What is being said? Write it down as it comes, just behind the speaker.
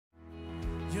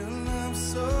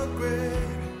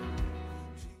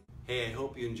Hey, I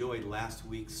hope you enjoyed last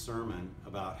week's sermon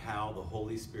about how the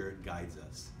Holy Spirit guides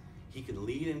us. He can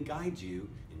lead and guide you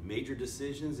in major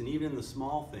decisions and even in the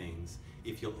small things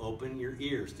if you'll open your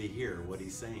ears to hear what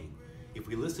He's saying. If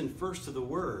we listen first to the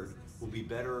Word, we'll be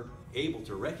better able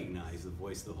to recognize the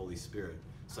voice of the Holy Spirit.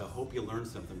 So I hope you learned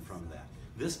something from that.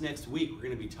 This next week, we're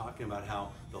going to be talking about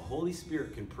how the Holy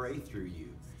Spirit can pray through you.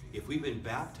 If we've been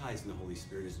baptized in the Holy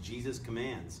Spirit as Jesus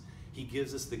commands, He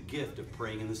gives us the gift of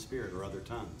praying in the Spirit or other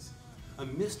tongues. A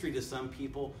mystery to some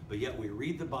people, but yet we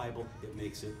read the Bible, it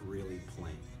makes it really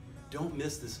plain. Don't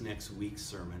miss this next week's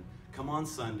sermon. Come on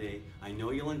Sunday. I know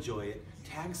you'll enjoy it.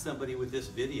 Tag somebody with this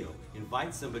video.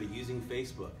 Invite somebody using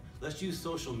Facebook. Let's use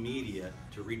social media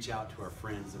to reach out to our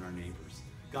friends and our neighbors.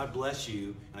 God bless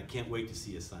you, and I can't wait to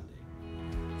see you Sunday.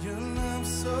 Your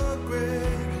love's so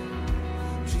great,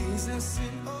 Jesus.